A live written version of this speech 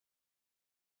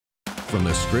From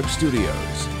the Scripps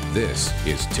Studios, this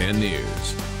is 10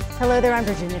 News. Hello there, I'm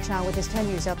Virginia Chow with this 10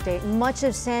 News update. Much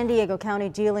of San Diego County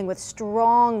dealing with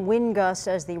strong wind gusts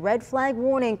as the red flag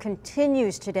warning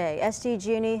continues today.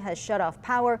 SDG&E has shut off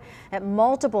power at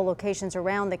multiple locations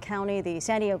around the county. The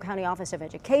San Diego County Office of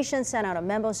Education sent out a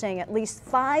memo saying at least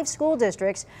 5 school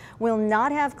districts will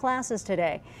not have classes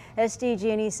today.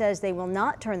 SDG&E says they will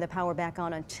not turn the power back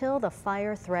on until the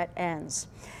fire threat ends.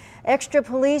 Extra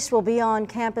police will be on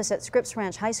campus at Scripps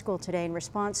Ranch High School today in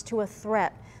response to a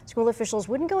threat. School officials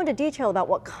wouldn't go into detail about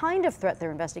what kind of threat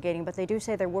they're investigating, but they do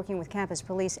say they're working with campus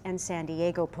police and San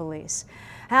Diego police.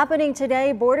 Happening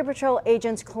today, Border Patrol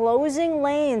agents closing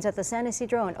lanes at the San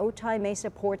Ysidro and Otay Mesa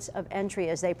ports of entry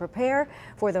as they prepare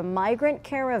for the migrant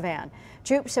caravan.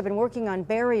 Troops have been working on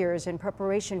barriers in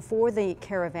preparation for the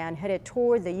caravan headed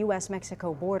toward the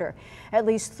U.S.-Mexico border. At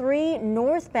least 3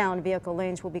 northbound vehicle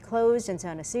lanes will be closed in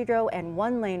San Ysidro and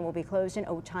 1 lane will be closed in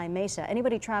Otay Mesa.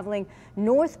 Anybody traveling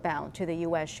northbound to the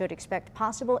U.S. should expect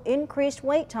possible increased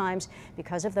wait times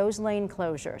because of those lane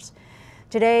closures.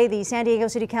 Today, the San Diego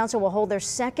City Council will hold their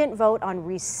second vote on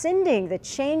rescinding the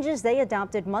changes they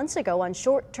adopted months ago on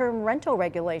short-term rental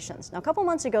regulations. Now, a couple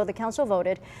months ago, the council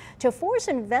voted to force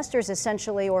investors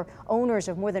essentially, or owners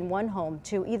of more than one home,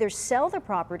 to either sell their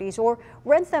properties or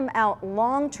rent them out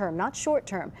long-term, not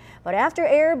short-term. But after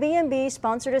Airbnb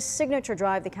sponsored a signature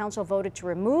drive, the council voted to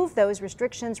remove those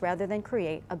restrictions rather than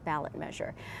create a ballot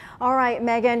measure. All right,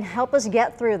 Megan, help us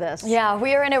get through this. Yeah,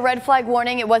 we are in a red flag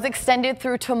warning. It was extended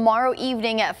through tomorrow evening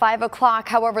at 5 o'clock.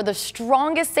 However, the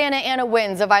strongest Santa Ana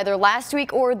winds of either last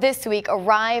week or this week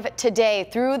arrive today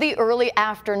through the early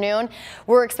afternoon.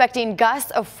 We're expecting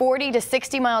gusts of 40 to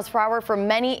 60 miles per hour for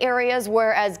many areas,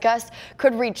 whereas gusts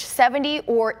could reach 70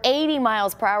 or 80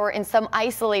 miles per hour in some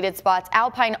isolated spots.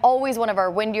 Alpine, always one of our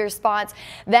windier spots.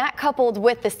 That coupled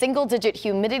with the single-digit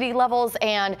humidity levels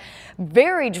and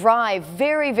very dry,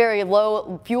 very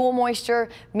low fuel moisture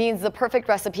means the perfect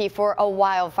recipe for a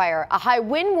wildfire. A high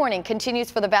wind warning continues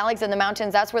for the valleys and the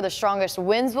mountains. That's where the strongest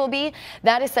winds will be.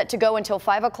 That is set to go until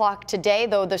 5 o'clock today,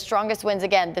 though the strongest winds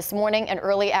again this morning and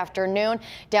early afternoon.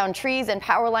 Down trees and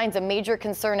power lines, a major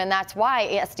concern, and that's why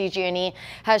SDG&E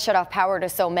has shut off power to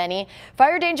so many.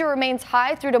 Fire danger remains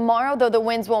high through tomorrow, though the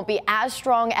winds won't be as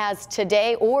strong as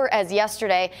today or as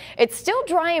yesterday. It's still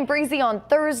dry and breezy on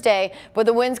Thursday, but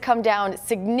the winds come down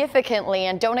significantly,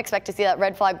 and don't expect to see that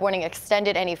red flag warning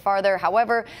extended any farther.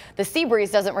 However, the sea breeze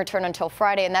doesn't return until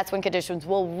Friday, and that's when conditions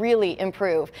will really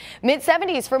improve.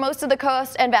 Mid-70s for most of the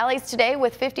coast and valleys today,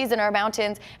 with 50s in our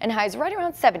mountains and highs right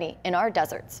around 70 in our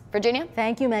deserts. Virginia?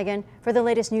 Thank you, Megan. For the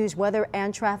latest news, weather,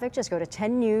 and traffic, just go to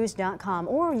 10news.com,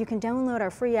 or you can download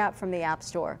our free app from the App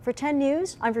Store. For 10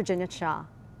 News, I'm Virginia Chow.